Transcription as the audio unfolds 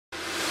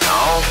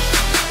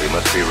we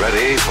must be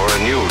ready for a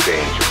new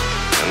danger.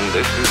 And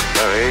this is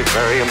very,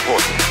 very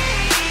important.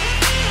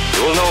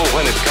 You'll know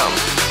when it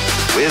comes,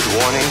 with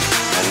warning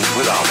and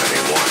without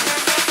any warning.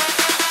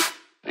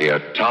 The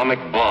atomic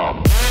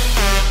bomb.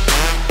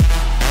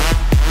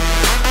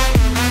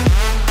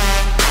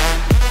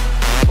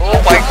 Oh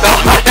my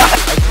god!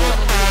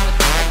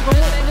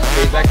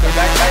 Back.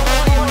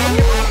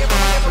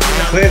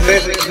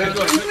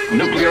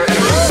 Nuclear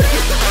energy.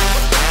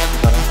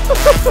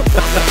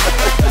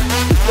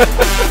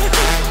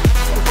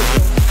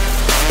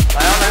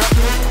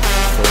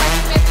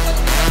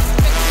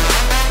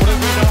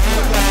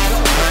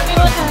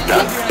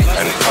 Duck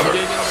and cover.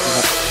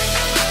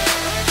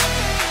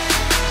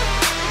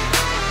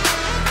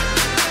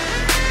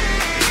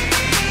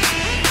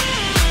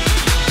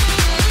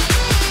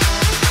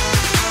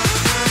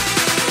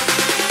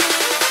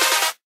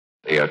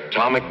 The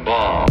atomic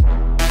bomb.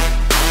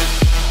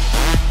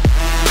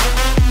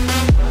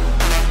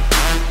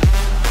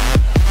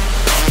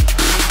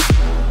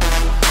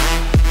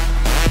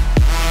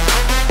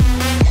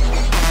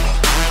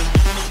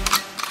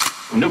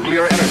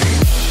 Nuclear energy.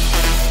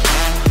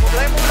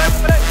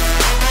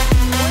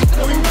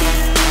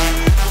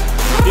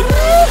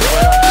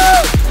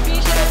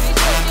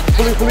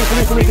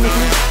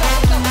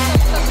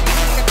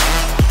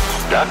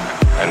 Duck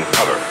and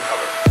cover.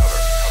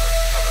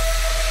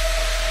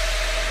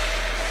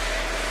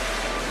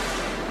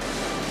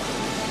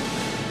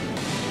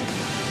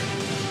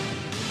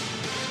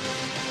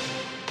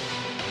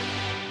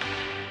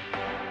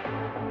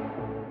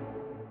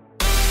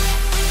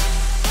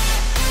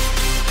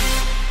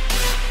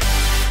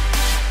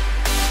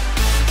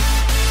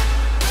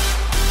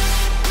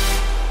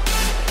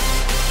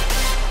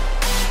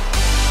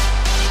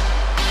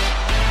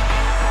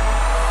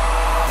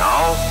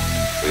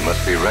 We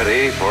must be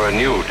ready for a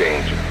new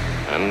danger,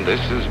 and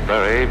this is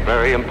very,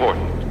 very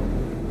important.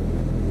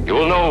 You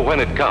will know when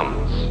it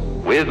comes,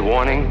 with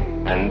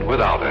warning and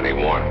without any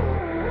warning.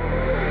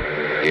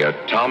 The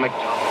atomic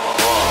bomb.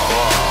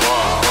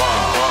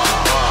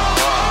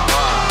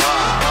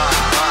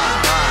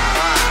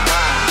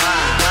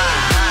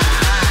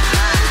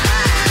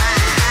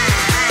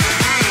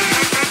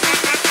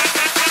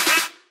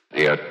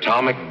 The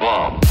atomic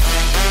bomb.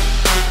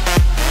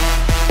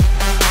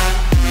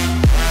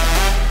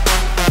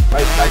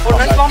 Nice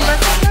bomb.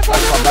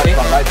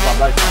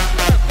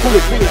 Pull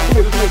it.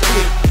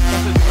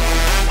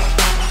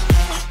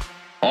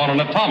 On an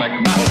atomic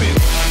battlefield.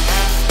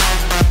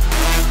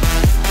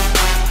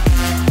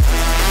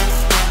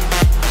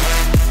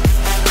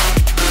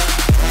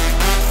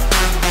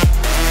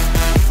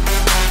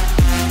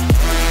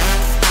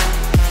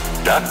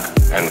 Duck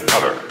and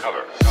cover.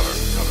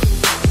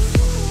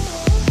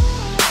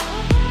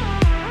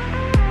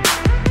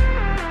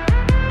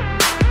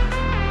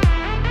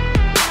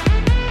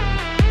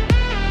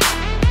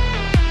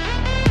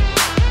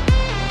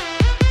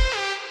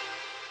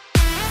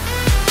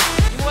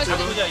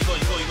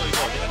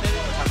 이거 내가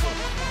때리는 거 잡고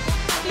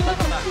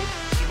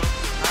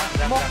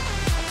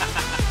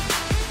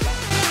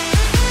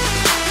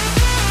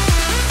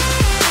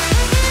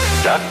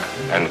Duck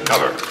and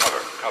cover.